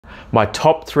my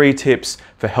top 3 tips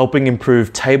for helping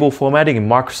improve table formatting in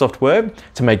Microsoft Word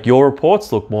to make your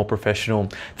reports look more professional.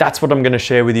 That's what I'm going to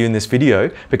share with you in this video,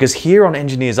 because here on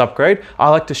Engineers Upgrade, I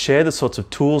like to share the sorts of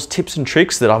tools, tips and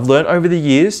tricks that I've learned over the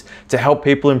years to help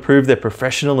people improve their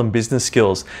professional and business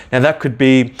skills. Now that could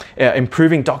be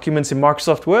improving documents in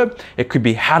Microsoft Word, it could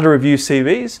be how to review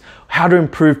CVs, how to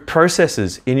improve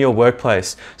processes in your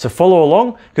workplace. So follow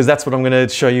along, because that's what I'm going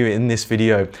to show you in this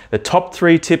video. The top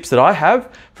 3 tips that I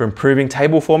have for improving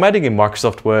table formatting in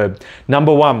Microsoft Word.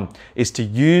 Number 1 is to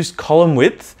use column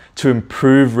width to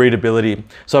improve readability.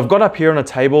 So I've got up here on a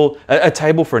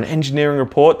table for an engineering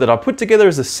report that I put together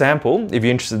as a sample. If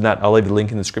you're interested in that, I'll leave the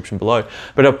link in the description below.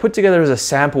 But I've put together as a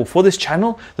sample for this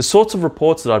channel the sorts of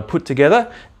reports that I'd put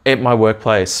together at my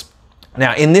workplace.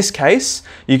 Now in this case,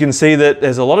 you can see that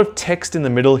there's a lot of text in the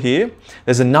middle here.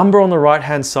 There's a number on the right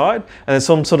hand side, and there's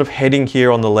some sort of heading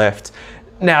here on the left.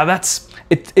 Now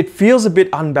it feels a bit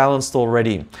unbalanced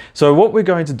already. So what we're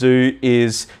going to do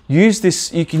is use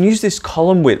this, you can use this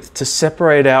column width to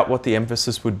separate out what the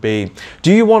emphasis would be.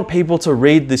 Do you want people to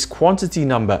read this quantity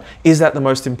number? Is that the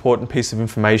most important piece of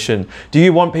information? Do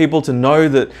you want people to know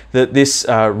that this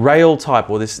rail type,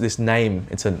 or this name,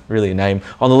 it's really a name,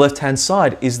 on the left hand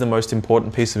side is the most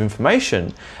important piece of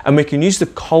information? And we can use the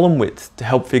column width to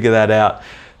help figure that out.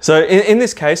 So in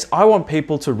this case, I want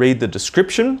people to read the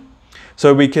description.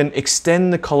 So we can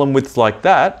extend the column width like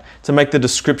that to make the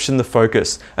description the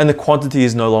focus, and the quantity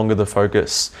is no longer the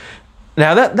focus.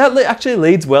 Now that actually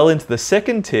leads well into the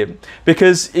second tip,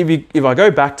 because if I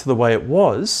go back to the way it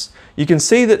was, you can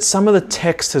see that some of the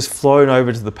text has flown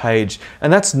over to the page,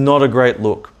 and that's not a great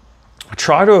look.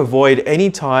 Try to avoid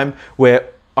any time where,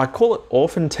 I call it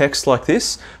orphan text like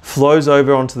this, flows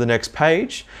over onto the next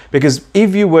page, because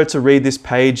if you were to read this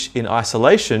page in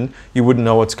isolation, you wouldn't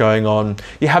know what's going on.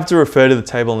 You have to refer to the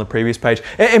table on the previous page.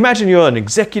 Imagine you're an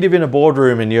executive in a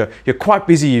boardroom and you're quite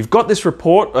busy. You've got this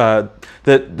report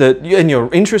and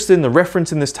you're interested in the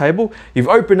reference in this table. You've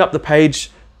opened up the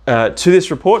page to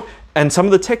this report, and some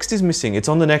of the text is missing. It's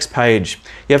on the next page.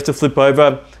 You have to flip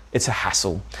over. It's a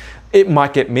hassle. It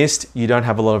might get missed. You don't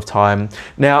have a lot of time.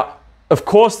 Now, of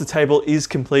course, the table is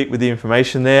complete with the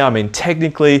information there. I mean,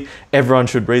 technically, everyone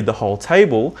should read the whole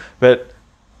table, but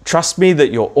trust me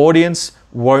that your audience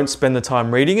won't spend the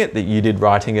time reading it that you did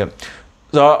writing it.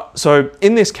 So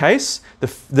in this case,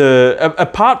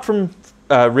 apart from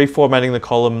reformatting the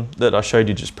column that I showed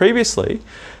you just previously,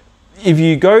 if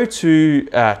you go to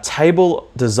table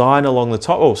design along the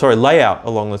top, layout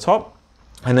along the top,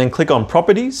 and then click on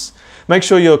properties, make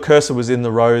sure your cursor was in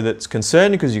the row that's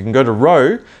concerned, because you can go to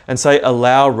row and say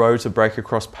allow row to break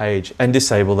across page and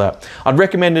disable that. I'd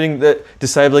recommend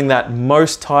disabling that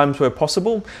most times where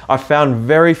possible. I've found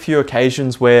very few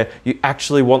occasions where you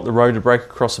actually want the row to break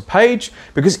across a page,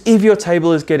 because if your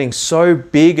table is getting so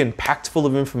big and packed full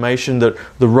of information that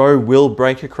the row will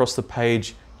break across the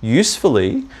page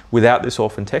usefully without this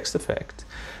orphan text effect,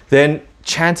 then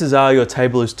chances are your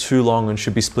table is too long and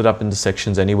should be split up into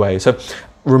sections anyway. So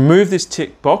remove this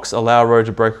tick box, allow row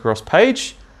to break across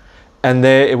page, and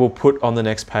there it will put on the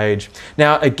next page.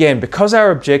 Now again, because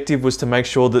our objective was to make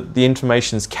sure that the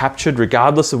information is captured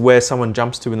regardless of where someone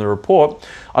jumps to in the report,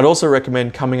 I'd also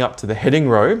recommend coming up to the heading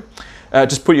row.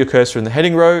 Just put your cursor in the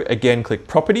heading row, again click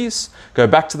properties, go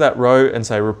back to that row and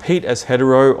say repeat as header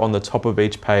row on the top of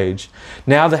each page.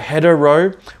 Now the header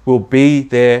row will be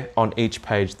there on each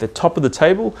page. The top of the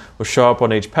table will show up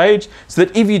on each page, so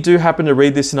that if you do happen to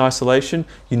read this in isolation,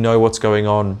 you know what's going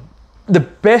on. The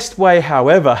best way,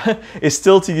 however, is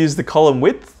still to use the column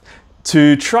width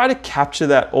to try to capture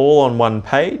that all on one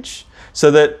page, so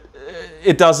that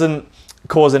it doesn't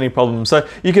cause any problems. So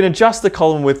you can adjust the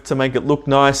column width to make it look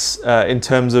nice in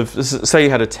terms of, say you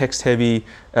had a text heavy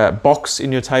box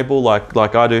in your table like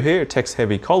I do here, a text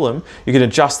heavy column, you can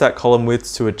adjust that column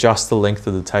width to adjust the length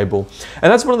of the table. And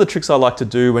that's one of the tricks I like to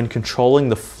do when controlling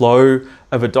the flow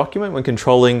of a document, when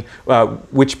controlling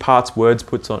which parts Word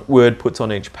puts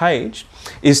on each page,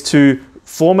 is to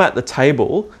format the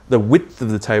table, the width of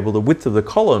the table, the width of the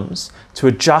columns, to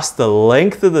adjust the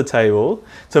length of the table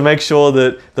to make sure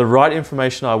that the right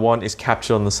information I want is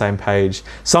captured on the same page.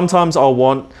 Sometimes I'll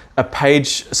want a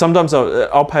page, sometimes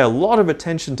I'll pay a lot of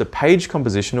attention to page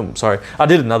composition. Oh, sorry, I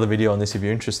did another video on this if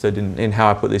you're interested in how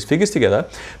I put these figures together.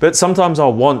 But sometimes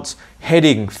I'll want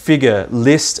heading, figure,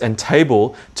 list, and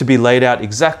table to be laid out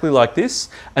exactly like this,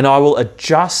 and I will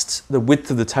adjust the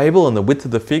width of the table and the width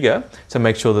of the figure to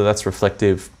make sure that that's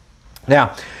reflective.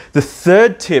 Now, the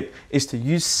third tip is to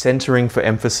use centering for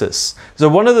emphasis. So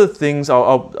one of the things,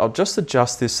 I'll just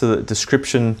adjust this so that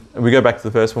description, and we go back to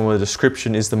the first one where the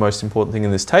description is the most important thing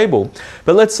in this table.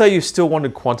 But let's say you still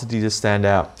wanted quantity to stand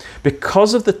out.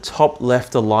 Because of the top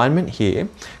left alignment here,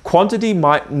 quantity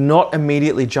might not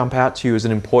immediately jump out to you as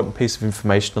an important piece of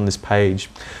information on this page.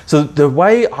 So the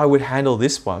way I would handle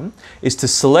this one is to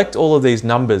select all of these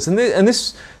numbers, and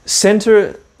this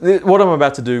center, what I'm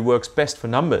about to do works best for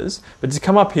numbers, but to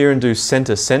come up here and do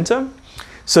center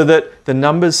so that the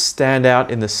numbers stand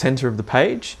out in the center of the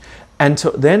page, and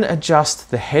to then adjust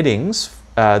the headings,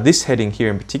 this heading here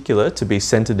in particular, to be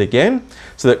centered again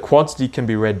so that quantity can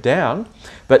be read down.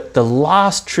 But the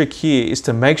last trick here is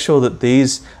to make sure that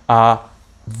these are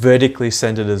vertically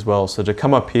centered as well. So to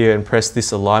come up here and press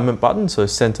this alignment button, so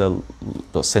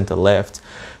center left,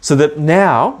 so that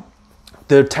now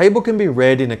the table can be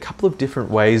read in a couple of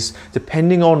different ways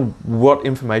depending on what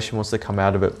information wants to come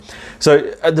out of it. So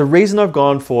the reason I've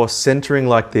gone for centering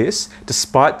like this,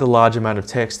 despite the large amount of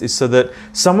text, is so that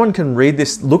someone can read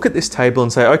this, look at this table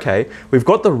and say, okay, we've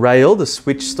got the rail, the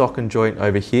switch, stock and joint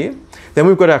over here. Then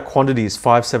we've got our quantities,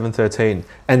 5, 7, 13,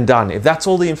 and done. If that's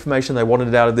all the information they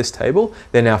wanted out of this table,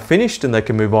 they're now finished and they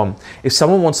can move on. If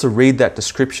someone wants to read that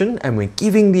description and we're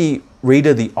giving the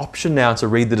reader the option now to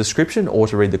read the description or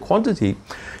to read the quantity,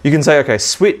 you can say, okay,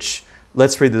 switch,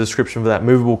 let's read the description for that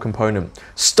movable component.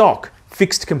 Stock,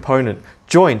 fixed component.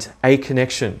 Joint, a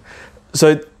connection.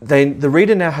 So the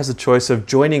reader now has a choice of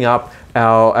joining up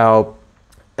our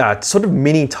sort of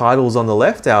mini titles on the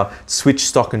left, our switch,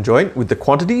 stock and joint, with the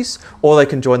quantities, or they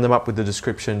can join them up with the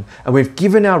description. And we've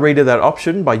given our reader that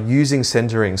option by using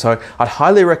centering. So I'd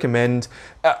highly recommend,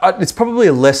 it's probably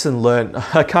a lesson learned.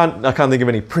 I can't think of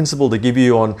any principle to give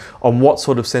you on what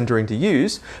sort of centering to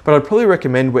use, but I'd probably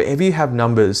recommend wherever you have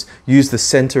numbers, use the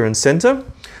center and center.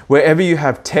 Wherever you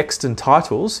have text and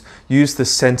titles, use the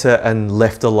center and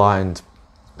left aligned.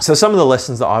 So some of the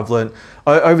lessons that I've learned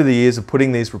over the years of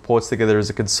putting these reports together as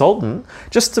a consultant,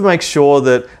 just to make sure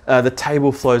that the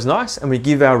table flows nice and we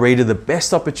give our reader the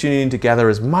best opportunity to gather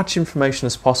as much information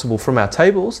as possible from our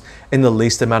tables in the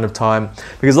least amount of time.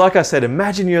 Because like I said,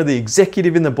 imagine you're the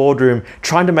executive in the boardroom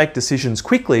trying to make decisions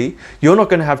quickly. You're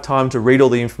not going to have time to read all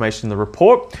the information in the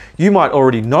report. You might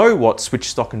already know what switch,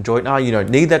 stock and joint are. You don't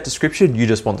need that description. You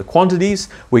just want the quantities.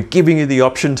 We're giving you the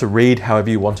option to read however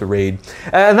you want to read.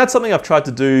 And that's something I've tried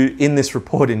to do in this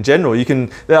report in general.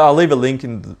 I'll leave a link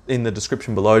in the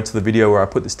description below to the video where I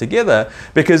put this together,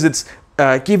 because it's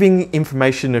giving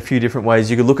information in a few different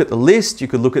ways. You could look at the list, you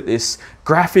could look at this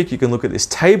graphic, you can look at this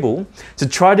table to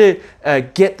try to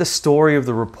get the story of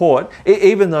the report,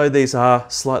 even though these are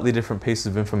slightly different pieces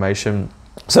of information.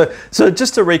 So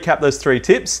just to recap those 3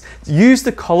 tips, use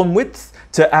the column width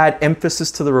to add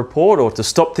emphasis to the report or to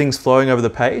stop things flowing over the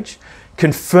page.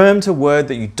 Confirm to Word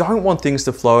that you don't want things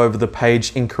to flow over the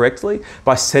page incorrectly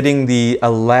by setting the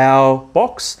allow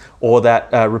box or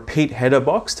that repeat header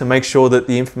box to make sure that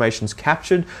the information is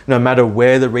captured no matter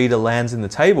where the reader lands in the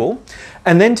table.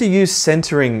 And then to use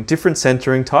centering, different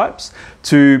centering types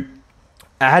to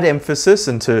add emphasis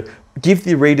and to give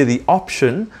the reader the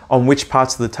option on which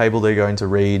parts of the table they're going to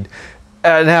read.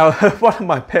 Now, one of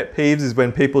my pet peeves is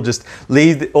when people just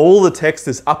leave all the text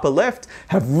as upper left,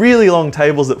 have really long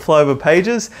tables that flow over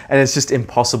pages, and it's just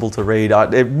impossible to read.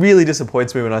 It really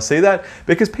disappoints me when I see that,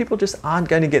 because people just aren't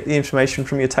going to get the information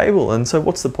from your table. And so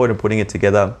what's the point of putting it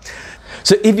together?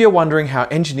 So if you're wondering how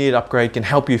Engineered Upgrade can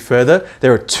help you further,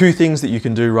 there are 2 things that you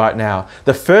can do right now.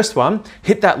 The first one,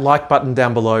 hit that like button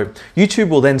down below. YouTube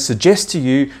will then suggest to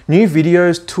you new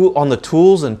videos on the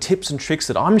tools and tips and tricks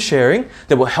that I'm sharing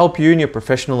that will help you in your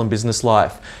professional and business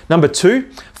life. Number 2,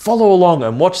 follow along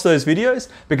and watch those videos,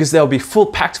 because they'll be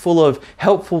packed full of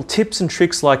helpful tips and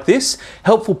tricks like this,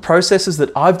 helpful processes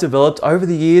that I've developed over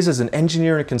the years as an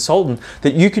engineer and a consultant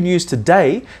that you can use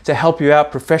today to help you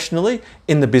out professionally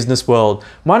in the business world.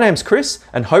 My name's Chris,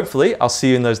 and hopefully I'll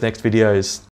see you in those next videos.